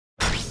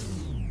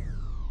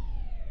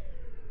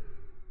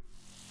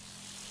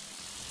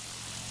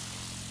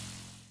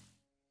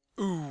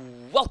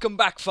Welcome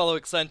back, fellow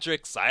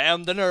eccentrics. I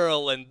am the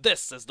Nerl, and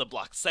this is the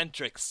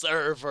BloXCentric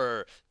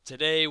server.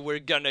 Today we're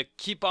gonna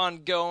keep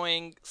on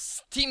going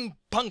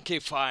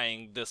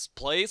steampunkifying this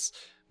place,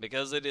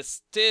 because it is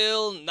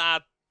still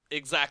not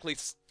exactly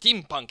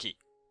steampunky.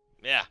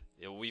 Yeah,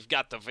 we've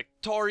got the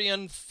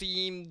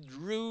Victorian-themed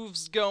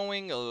roofs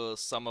going,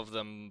 some of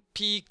them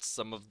peaked,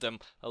 some of them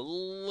a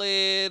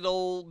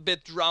little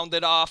bit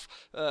rounded off,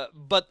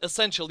 but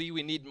essentially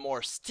we need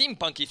more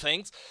steampunky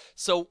things.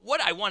 So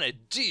what I want to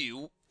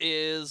do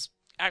is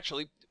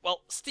actually,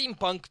 well,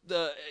 steampunk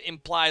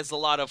implies a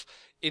lot of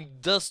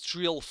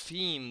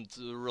industrial-themed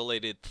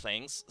related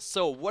things,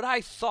 so what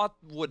I thought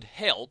would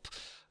help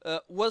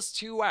was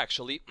to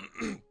actually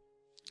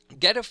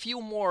get a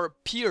few more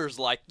piers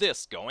like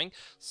this going.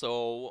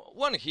 So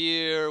one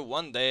here,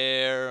 one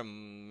there,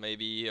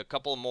 maybe a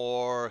couple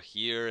more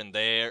here and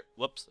there.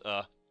 Whoops,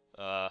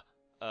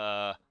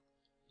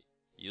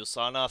 you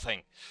saw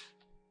nothing.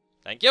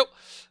 Thank you.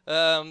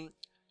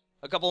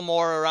 A couple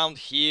more around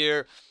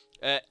here,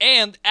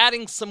 and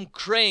adding some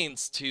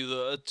cranes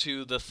to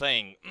the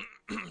thing.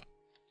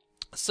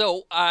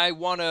 So I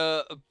want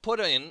to put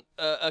in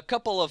a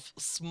couple of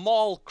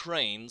small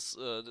cranes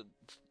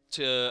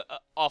to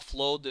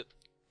offload it.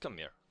 Come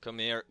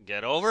here,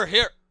 get over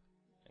here.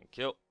 Thank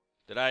you.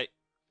 Did I?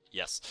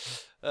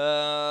 Yes.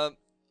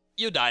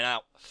 You die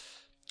now.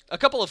 A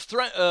couple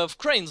of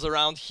cranes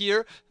around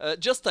here,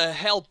 just to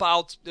help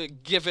out,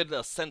 give it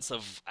a sense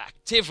of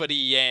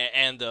activity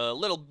and a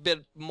little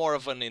bit more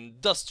of an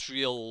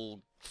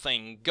industrial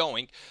thing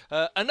going.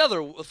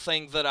 Another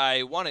thing that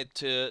I wanted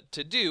to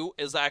do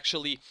is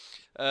actually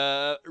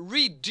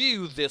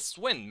redo this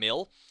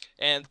windmill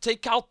and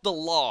take out the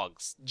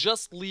logs.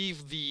 Just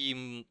leave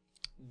the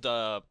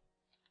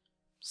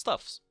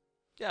stuffs.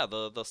 Yeah,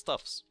 the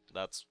stuffs.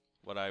 That's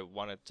what I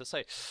wanted to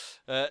say.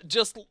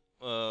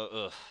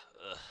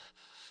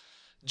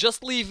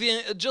 Just leave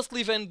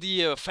in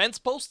the fence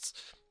posts,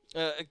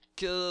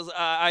 because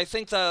I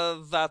think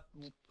that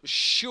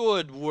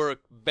should work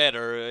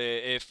better.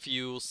 If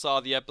you saw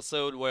the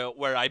episode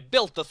where I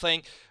built the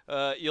thing,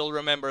 you'll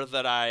remember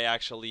that I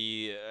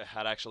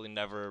had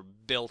never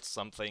built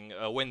something,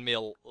 a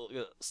windmill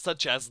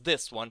such as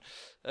this one.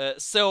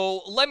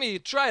 So let me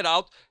try it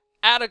out,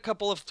 add a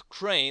couple of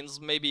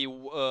cranes, maybe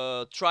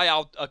try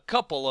out a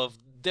couple of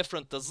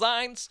different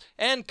designs,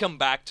 and come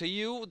back to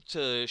you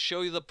to show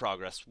you the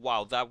progress.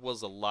 Wow, that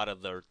was a lot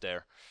of dirt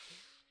there.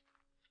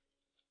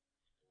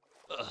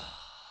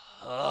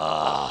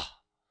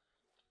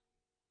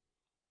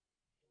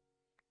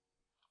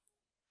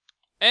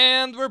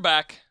 And we're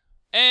back,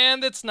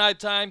 and it's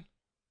nighttime,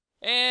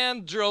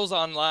 and Dro's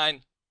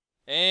online,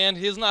 and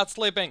he's not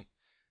sleeping.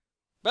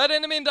 But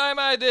in the meantime,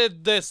 I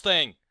did this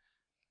thing.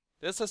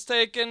 This has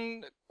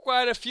taken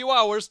quite a few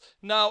hours.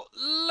 Now,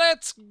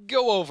 let's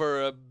go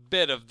over a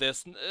bit of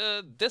this.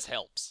 This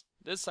helps.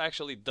 This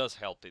actually does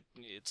help.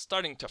 It's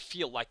starting to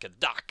feel like a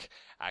dock,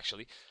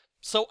 actually.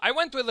 So I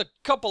went with a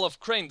couple of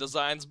crane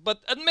designs,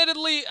 but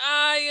admittedly,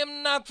 I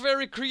am not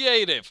very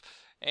creative.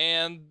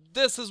 And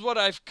this is what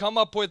I've come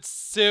up with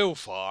so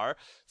far.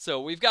 So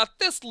we've got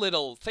this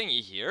little thingy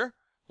here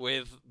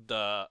with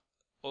the...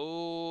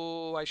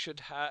 Oh, I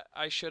should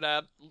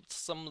add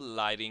some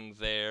lighting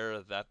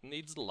there. That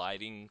needs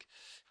lighting.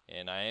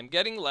 And I am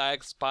getting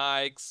lag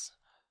spikes.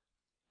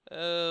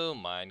 Oh,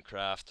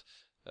 Minecraft.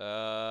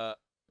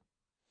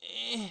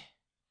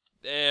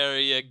 There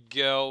you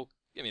go.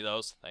 Give me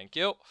those. Thank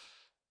you.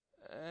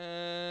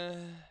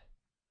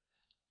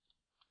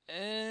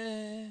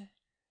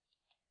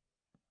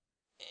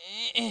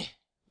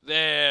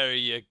 There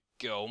you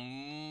go.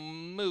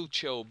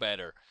 Mucho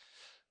better.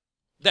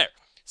 There.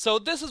 So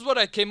this is what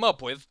I came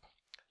up with.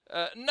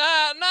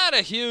 Not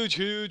a huge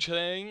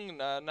thing.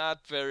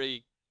 Not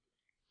very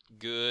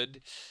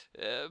good.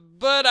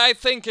 But I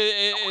think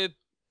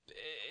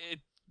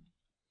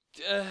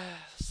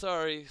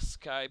sorry,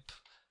 Skype.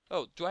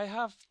 Oh, do I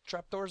have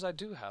trapdoors? I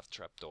do have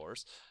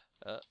trapdoors.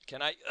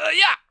 Can I?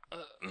 Yeah!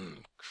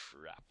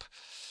 Crap.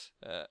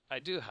 I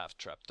do have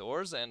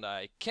trapdoors, and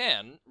I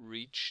can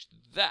reach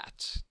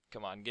that.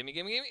 Come on, gimme.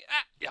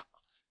 Ah, yeah.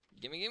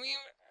 Gimme.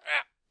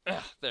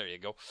 Ah, there you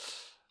go.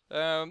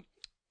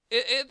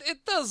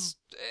 It does.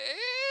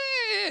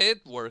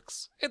 It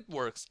works. It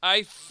works.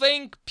 I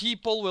think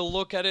people will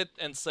look at it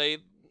and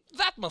say,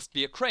 that must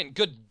be a crane.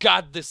 Good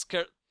God, this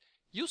scared...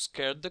 You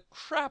scared the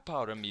crap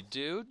out of me,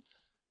 dude.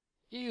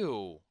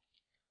 Ew.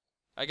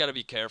 I gotta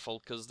be careful,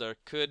 because there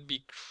could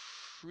be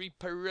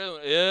creeper...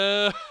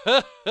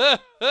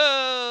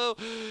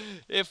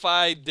 If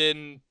I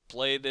didn't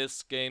play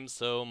this game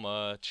so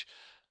much.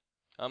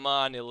 Come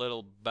on, you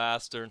little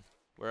bastard.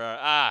 Where are...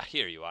 Ah,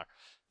 here you are.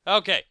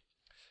 Okay.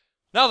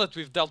 Now that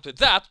we've dealt with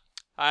that,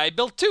 I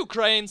built two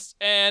cranes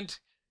and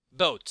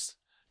boats.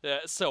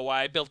 So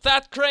I built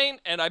that crane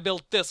and I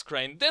built this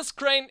crane. This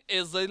crane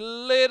is a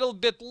little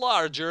bit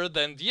larger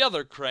than the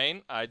other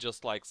crane. I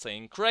just like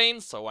saying crane,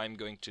 so I'm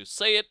going to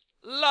say it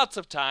lots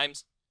of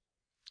times.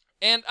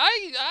 And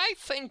I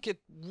think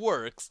it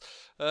works.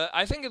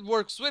 I think it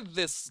works with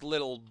this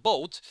little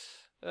boat.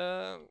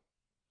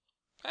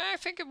 I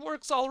think it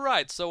works all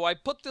right. So I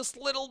put this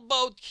little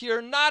boat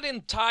here, not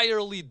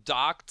entirely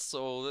docked,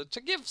 so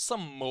to give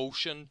some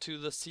motion to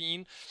the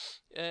scene.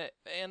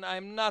 And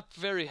I'm not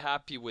very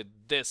happy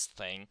with this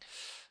thing.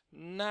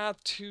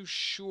 Not too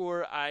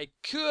sure I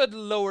could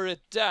lower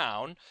it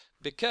down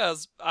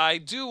because I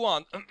do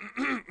want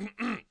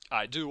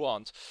I do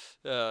want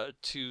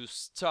to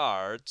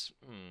start.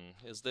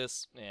 Is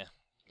this?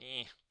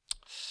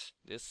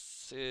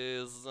 This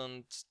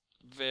isn't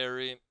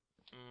very.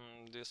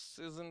 This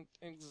isn't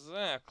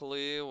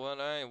exactly what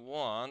I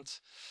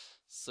want.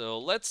 So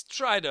let's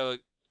try to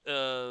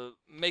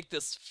make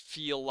this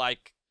feel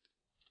like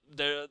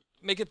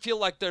make it feel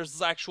like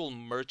there's actual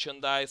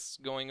merchandise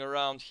going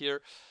around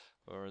here,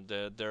 or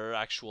there are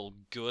actual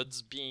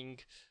goods being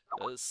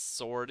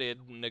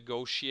sorted,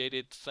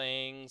 negotiated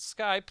things.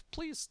 Skype,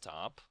 please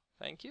stop.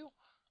 Thank you.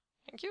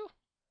 Thank you.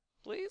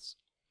 Please.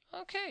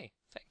 Okay.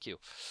 Thank you.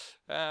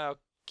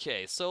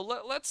 Okay, so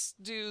let's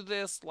do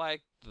this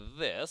like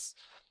this,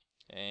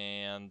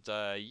 and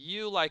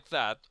you like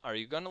that. Are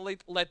you gonna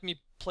let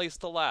me place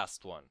the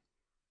last one?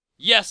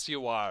 Yes,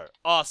 you are.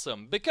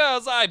 Awesome,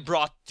 because I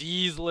brought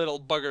these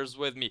little buggers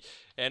with me.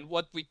 And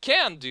what we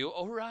can do,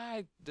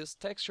 alright, this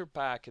texture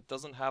pack, it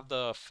doesn't have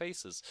the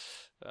faces.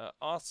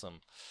 Awesome.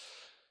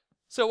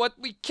 So what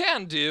we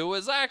can do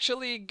is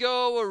actually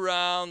go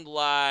around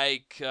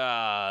like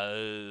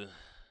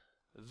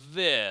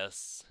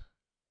this.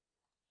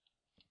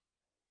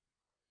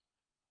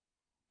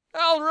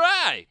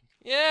 Alright,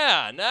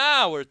 yeah,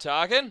 now we're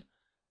talking.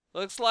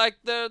 Looks like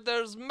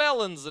there's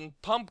melons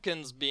and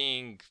pumpkins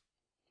being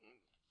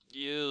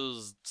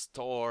used,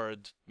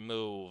 stored,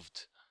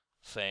 moved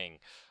thing.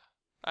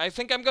 I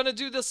think I'm gonna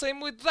do the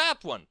same with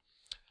that one.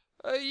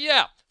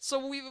 Yeah, so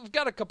we've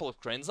got a couple of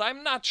cranes.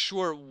 I'm not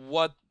sure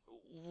what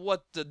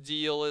the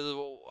deal is,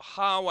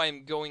 how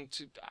I'm going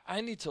to...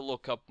 I need to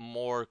look up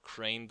more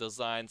crane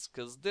designs,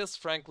 because this,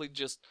 frankly,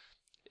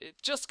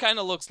 it just kind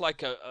of looks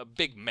like a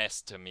big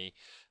mess to me.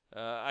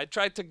 I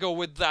tried to go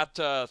with that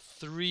that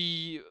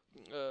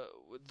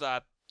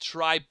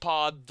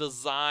tripod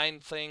design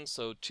thing,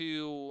 so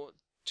two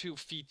 2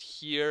 feet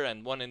here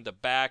and one in the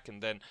back,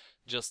 and then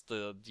just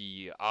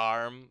the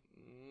arm.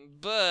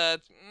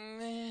 But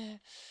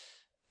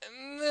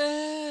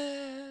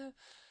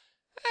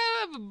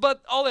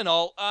but all in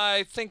all,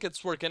 I think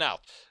it's working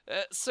out.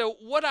 So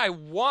what I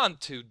want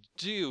to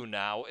do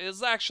now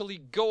is actually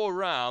go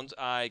around.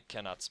 I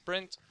cannot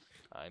sprint.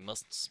 I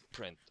must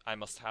sprint. I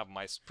must have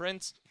my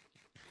sprints.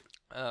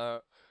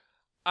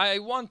 I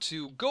want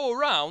to go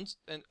around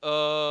and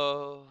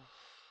oh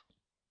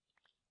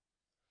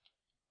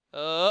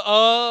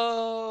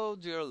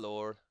dear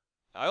lord.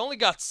 I only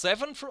got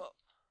 7 from...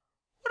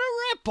 What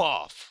a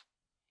ripoff!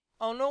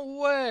 Oh, no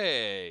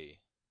way.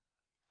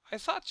 I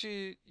thought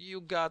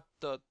you got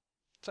the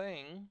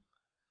thing.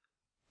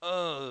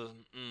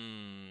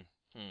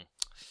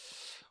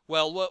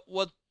 Well,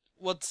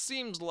 what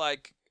seems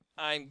like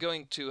I'm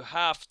going to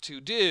have to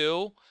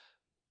do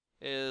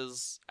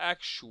is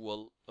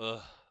actually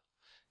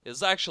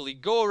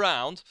go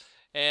around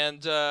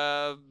and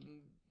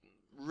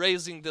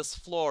raising this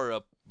floor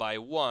up by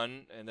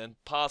 1, and then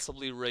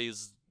possibly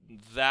raise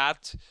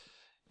that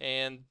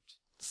and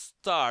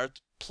start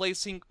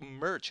placing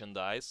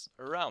merchandise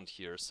around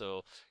here.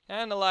 So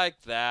kind of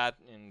like that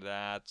and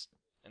that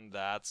and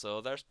that.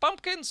 So there's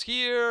pumpkins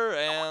here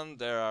and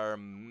there are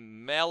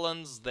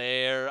melons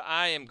there.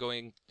 I am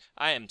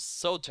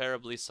so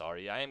terribly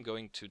sorry. I am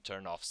going to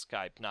turn off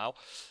Skype now.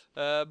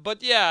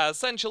 But yeah,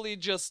 essentially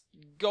just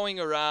going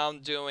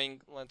around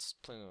doing, let's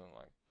play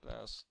like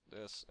this,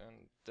 this,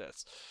 and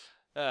this.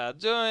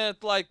 Doing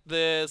it like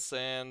this,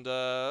 and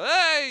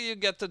hey, you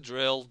get the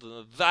drill.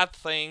 That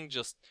thing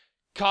just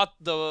caught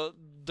the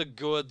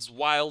goods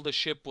while the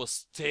ship was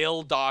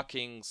still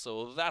docking,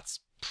 so that's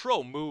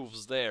pro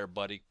moves there,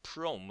 buddy.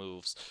 Pro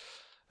moves.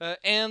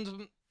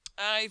 And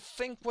I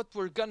think what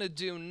we're gonna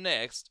do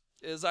next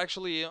is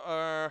actually,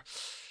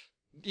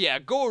 yeah,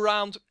 go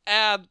around,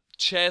 add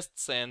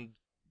chests and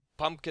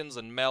pumpkins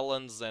and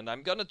melons, and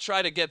I'm gonna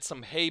try to get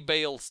some hay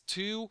bales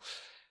too.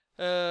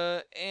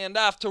 And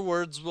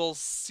afterwards we'll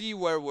see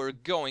where we're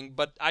going,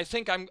 but I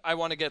think I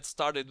want to get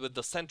started with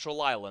the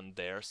central island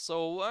there,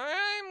 so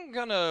I'm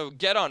gonna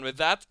get on with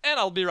that, and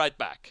I'll be right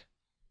back.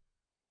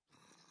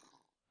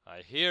 I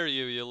hear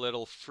you, you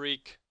little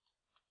freak.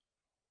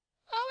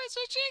 Oh, it's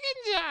a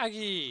chicken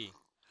jockey!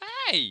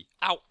 Hey!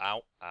 Ow,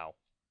 ow, ow.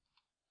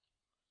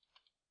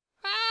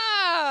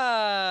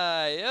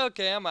 Hi!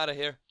 Okay, I'm out of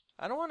here.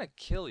 I don't want to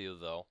kill you,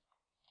 though.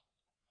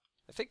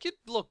 I think you'd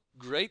look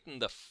great in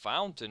the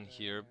fountain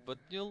here, but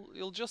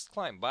you'll just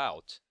climb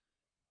out.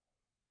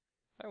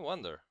 I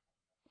wonder.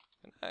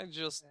 Can I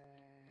just...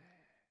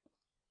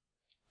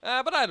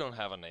 but I don't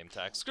have a name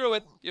tag. Screw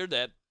it. You're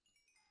dead.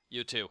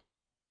 You too.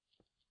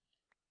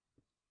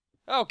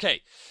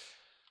 Okay.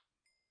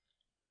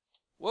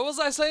 What was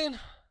I saying?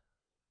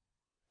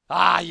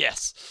 Ah,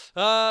 yes.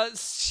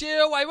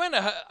 So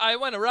I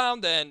went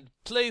around and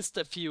placed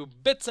a few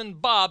bits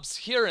and bobs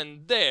here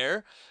and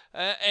there.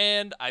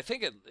 And I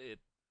think it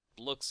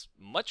looks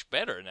much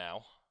better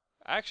now,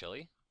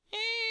 actually.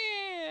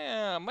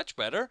 Yeah, much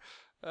better.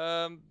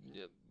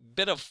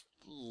 Bit of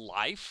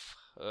life,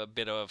 a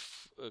bit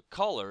of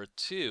color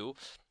too.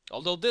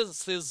 Although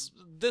this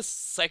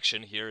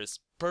section here is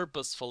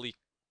purposefully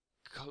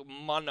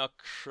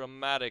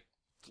monochromatically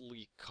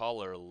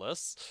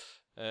colorless.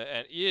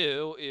 And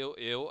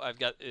ew, I've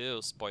got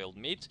spoiled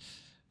meat.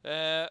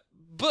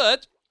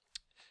 But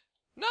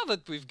now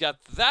that we've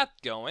got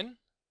that going,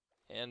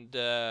 and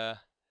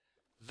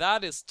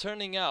that is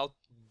turning out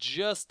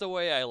just the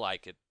way I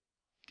like it.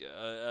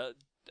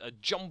 A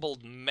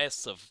jumbled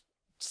mess of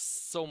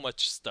so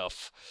much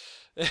stuff.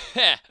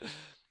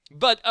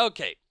 But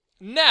okay,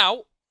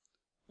 now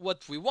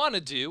what we want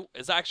to do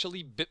is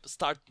actually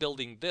start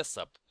building this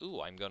up.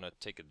 Ooh, I'm gonna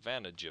take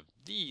advantage of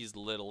these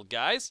little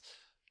guys.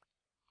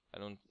 I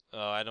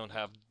don't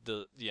have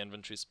the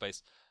inventory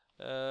space.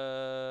 Okay.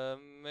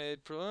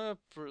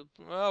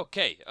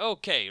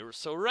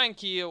 So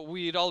Ranky,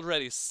 we'd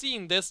already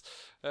seen this.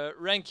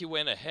 Ranky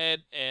went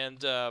ahead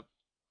and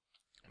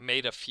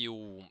made a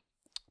few.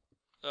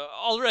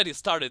 Already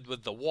started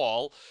with the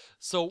wall,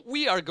 so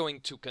we are going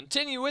to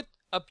continue it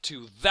up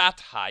to that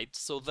height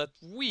so that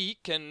we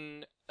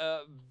can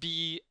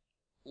be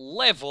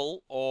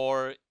level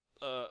or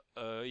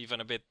even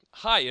a bit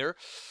higher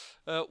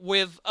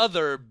with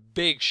other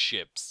big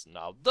ships.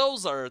 Now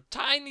those are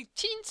tiny,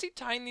 teensy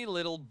tiny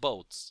little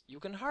boats. You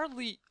can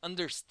hardly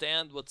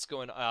understand what's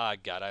going on. Ah,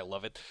 God, I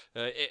love it.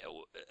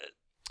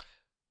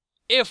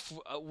 If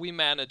we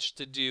manage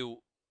to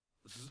do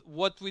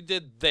what we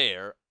did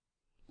there,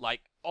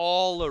 like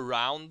all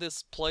around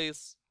this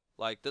place,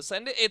 like this,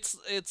 and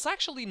it's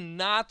actually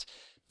not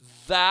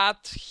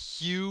that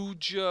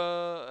huge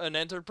an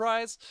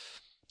enterprise.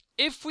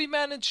 If we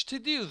manage to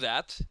do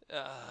that,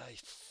 I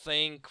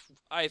think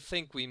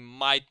we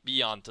might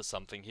be onto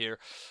something here.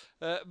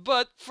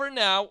 But for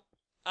now,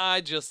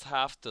 I just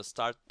have to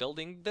start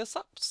building this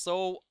up.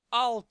 So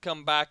I'll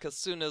come back as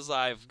soon as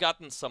I've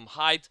gotten some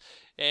height,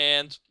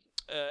 and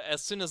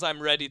as soon as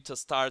I'm ready to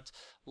start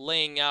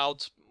laying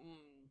out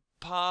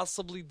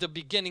possibly the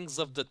beginnings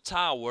of the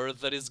tower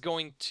that is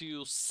going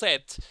to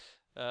set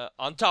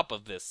on top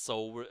of this.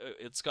 So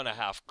it's gonna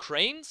have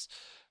cranes.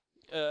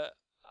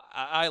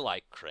 I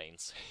like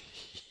cranes.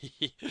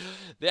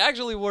 They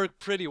actually work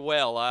pretty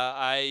well.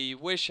 I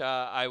wish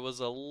I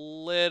was a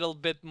little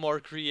bit more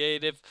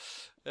creative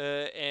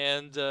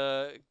and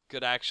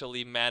could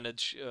actually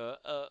manage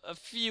a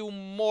few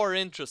more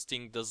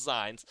interesting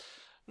designs.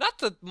 Not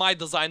that my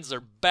designs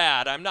are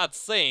bad, I'm not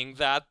saying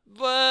that,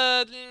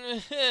 but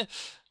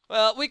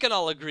well, we can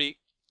all agree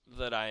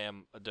that I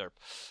am a derp.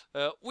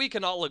 We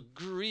can all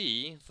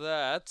agree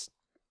that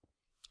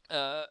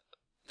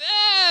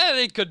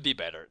they could be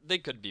better. They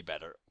could be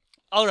better.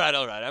 All right.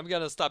 I'm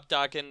gonna stop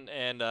talking,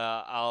 and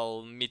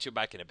I'll meet you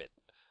back in a bit.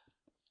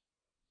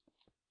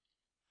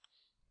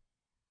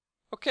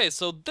 Okay,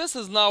 so this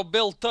is now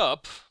built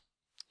up,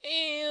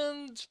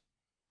 and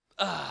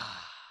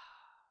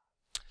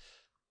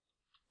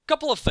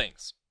couple of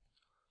things.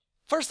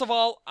 First of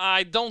all,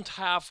 I don't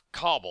have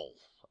cobble.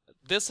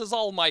 This is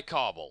all my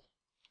cobble,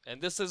 and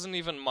this isn't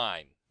even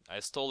mine. I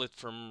stole it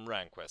from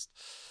Ranquest.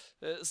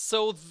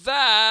 So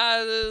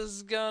that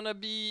is gonna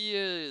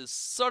be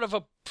sort of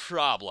a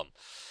problem.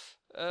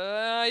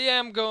 I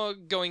am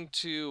going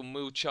to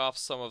mooch off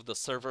some of the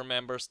server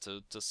members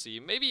to see.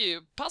 Maybe,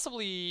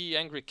 possibly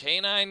Angry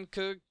Canine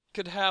could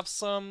have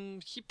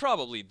some. He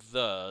probably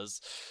does.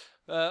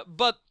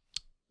 But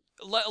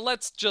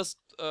let's just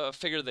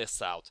figure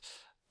this out.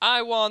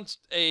 I want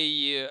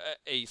a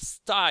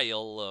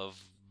style of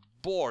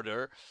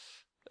border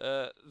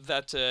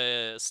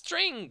that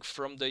String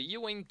from the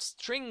Ewing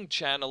String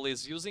channel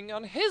is using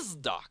on his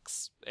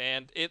docks,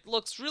 and it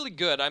looks really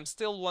good. I'm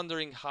still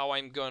wondering how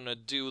I'm gonna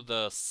do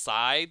the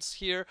sides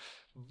here,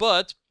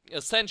 but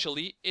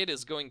essentially it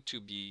is going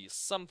to be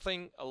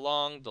something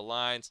along the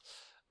lines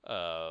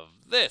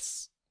of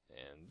this,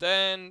 and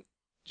then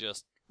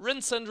just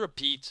rinse and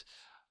repeat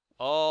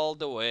all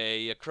the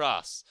way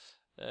across.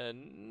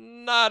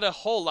 Not a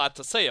whole lot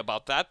to say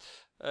about that.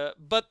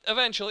 But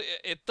eventually,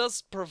 it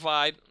does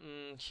provide.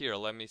 Here,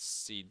 let me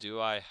see.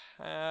 Do I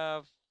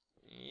have?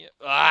 Yeah.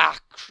 Ah,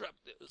 crap!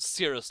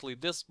 Seriously,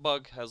 this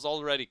bug has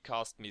already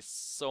cost me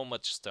so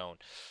much stone.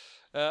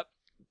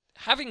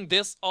 Having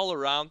this all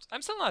around,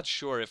 I'm still not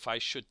sure if I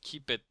should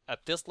keep it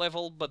at this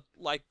level. But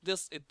like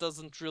this, it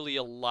doesn't really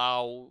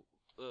allow.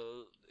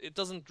 It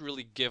doesn't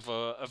really give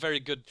a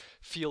very good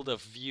field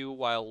of view,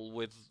 while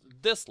with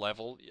this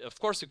level, of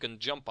course you can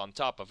jump on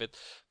top of it,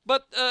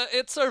 but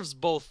it serves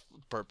both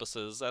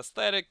purposes,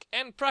 aesthetic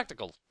and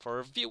practical,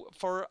 for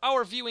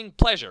our viewing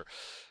pleasure.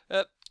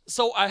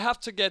 So I have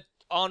to get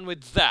on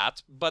with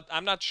that, but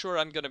I'm not sure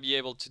I'm gonna be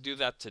able to do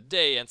that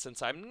today, and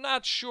since I'm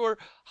not sure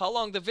how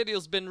long the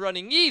video's been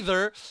running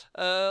either,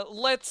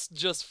 let's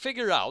just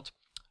figure out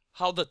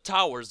how the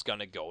tower's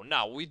gonna go.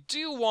 Now, we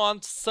do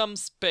want some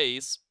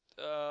space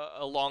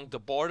along the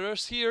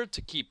borders here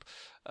to keep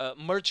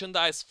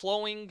merchandise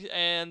flowing,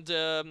 and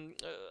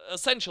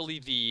essentially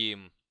the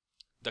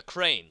the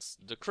cranes.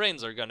 The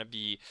cranes are gonna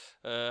be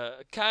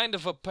kind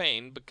of a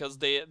pain because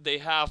they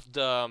have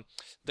the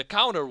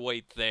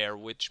counterweight there,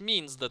 which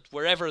means that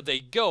wherever they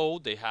go,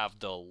 they have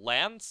the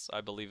lance,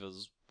 I believe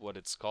is what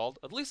it's called.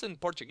 At least in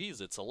Portuguese,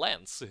 it's a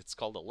lance. It's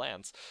called a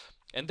lance.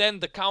 And then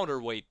the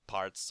counterweight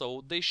parts.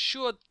 So they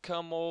should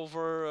come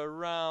over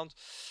around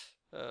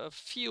a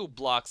few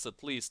blocks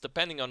at least,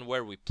 depending on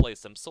where we place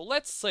them. So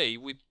let's say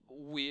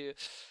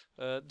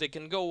they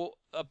can go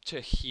up to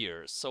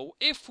here. So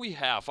if we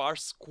have our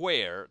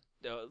square,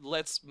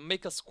 let's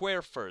make a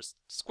square first.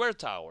 Square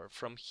tower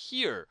from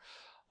here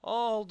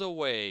all the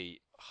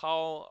way.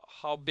 How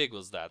big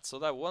was that? So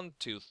that 1,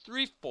 2,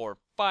 3, 4,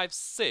 5,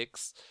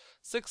 6.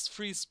 6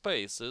 free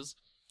spaces.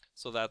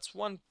 So that's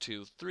 1,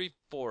 2, 3,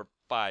 4,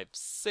 5,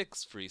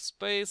 6 free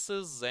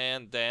spaces,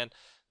 and then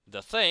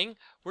the thing,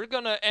 we're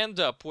gonna end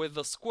up with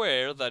a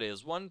square that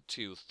is 1,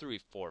 2, 3,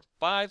 4,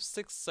 5,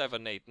 6,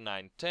 7, 8,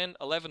 9, 10,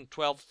 11,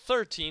 12,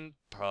 13.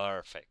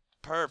 Perfect.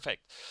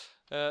 Perfect.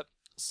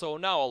 So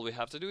now all we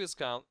have to do is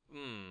count.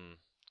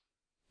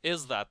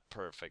 Is that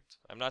perfect?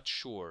 I'm not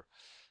sure.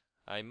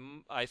 I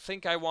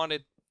think I want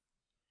it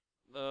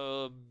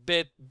a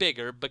bit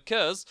bigger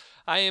because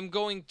I am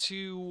going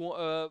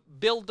to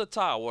build the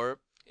tower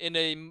in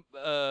a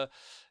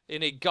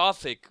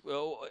Gothic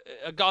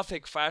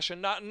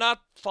fashion,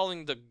 not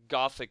following the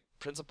Gothic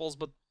principles,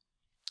 but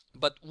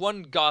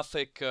one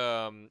Gothic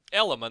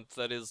element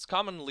that is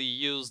commonly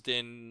used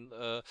in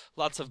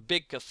lots of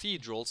big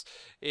cathedrals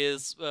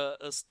is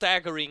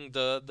staggering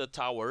the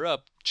tower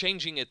up,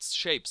 changing its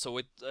shape. So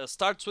it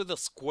starts with a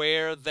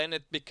square, then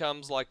it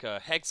becomes like a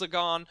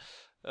hexagon,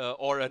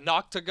 or an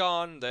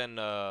octagon, then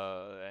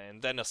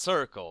and then a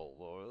circle,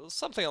 or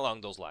something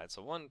along those lines.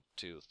 So 1,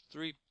 2,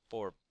 3,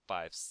 4,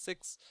 5,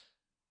 6,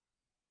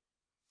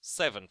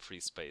 7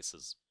 free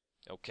spaces.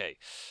 Okay.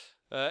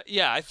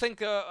 Yeah, I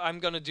think I'm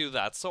gonna do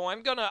that. So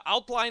I'm gonna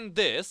outline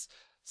this,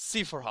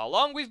 see for how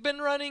long we've been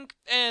running,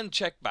 and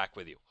check back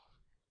with you.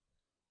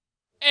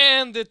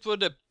 And it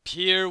would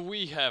appear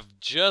we have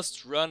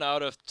just run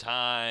out of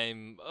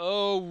time.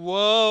 Oh,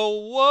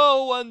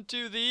 woe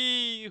unto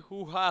thee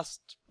who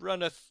hast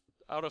runneth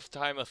out of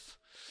timeth.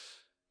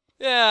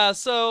 Yeah,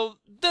 so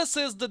this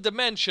is the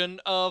dimension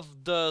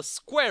of the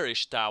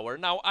squarish tower.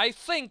 Now, I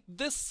think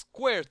this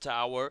square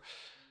tower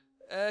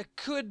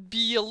could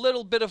be a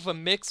little bit of a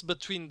mix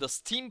between the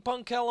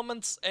steampunk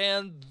elements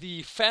and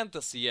the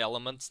fantasy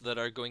elements that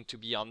are going to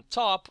be on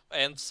top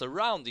and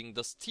surrounding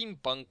the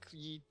steampunk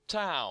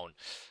town.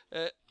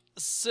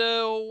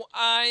 So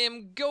I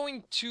am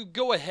going to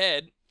go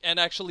ahead and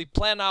actually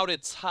plan out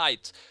its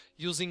height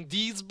using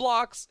these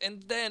blocks,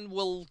 and then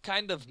we'll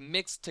kind of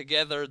mix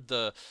together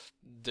the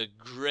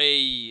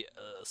gray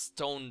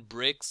stone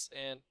bricks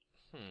and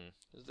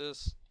is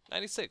this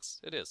 96?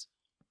 It is.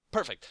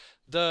 Perfect.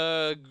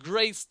 The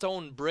gray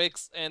stone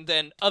bricks and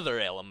then other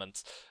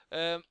elements.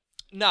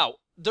 Now,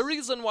 the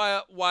reason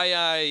how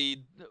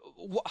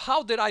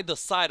did I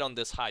decide on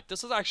this height?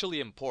 This is actually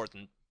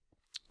important.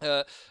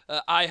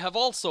 I have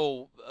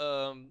also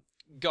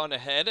gone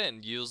ahead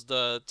and used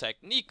the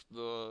technique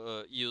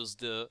around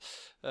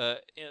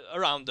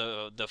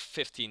the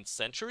 15th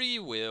century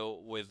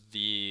with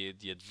the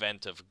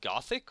advent of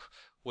Gothic,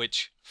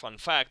 which, fun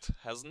fact,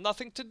 has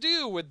nothing to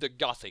do with the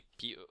Gothic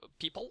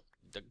people.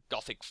 The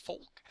Gothic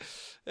folk,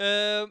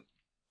 and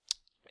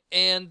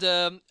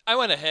I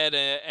went ahead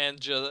and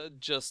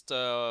just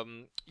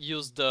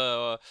used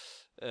the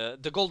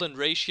golden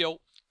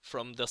ratio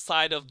from the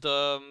side of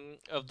the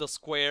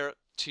square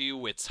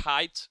to its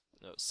height.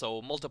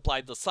 So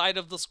multiplied the side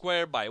of the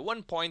square by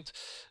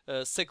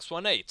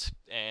 1.618,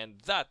 and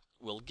that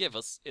will give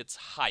us its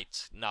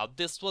height. Now,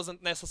 this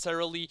wasn't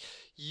necessarily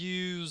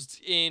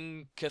used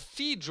in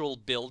cathedral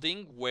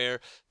building, where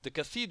the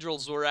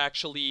cathedrals were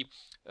actually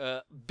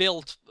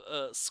built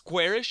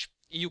squarish.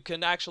 You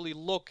can actually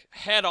look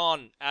head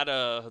on at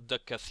the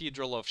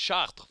Cathedral of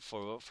Chartres,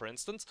 for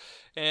instance,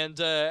 and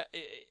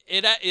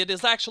it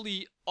is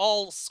actually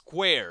all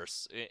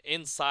squares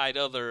inside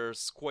other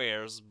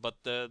squares,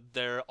 but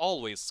they're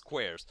always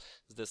squares.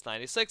 Is this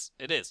 96?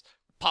 It is.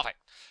 Perfect.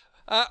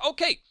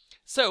 Okay,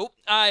 so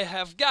I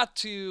have got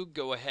to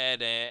go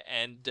ahead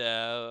and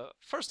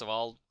first of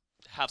all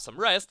have some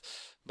rest,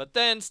 but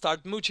then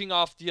start mooching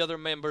off the other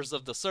members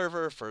of the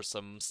server for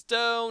some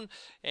stone,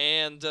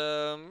 and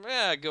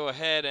yeah, go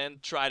ahead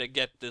and try to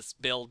get this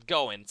build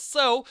going.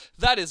 So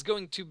that is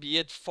going to be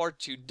it for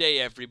today,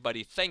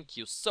 everybody. Thank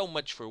you so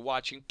much for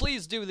watching.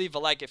 Please do leave a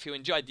like if you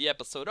enjoyed the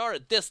episode, or a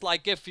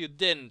dislike if you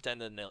didn't,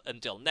 and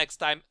until next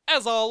time,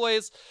 as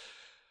always,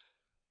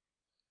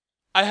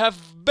 I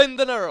have been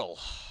the Earl,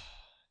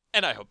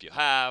 and I hope you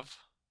have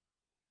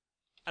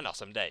an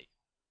awesome day.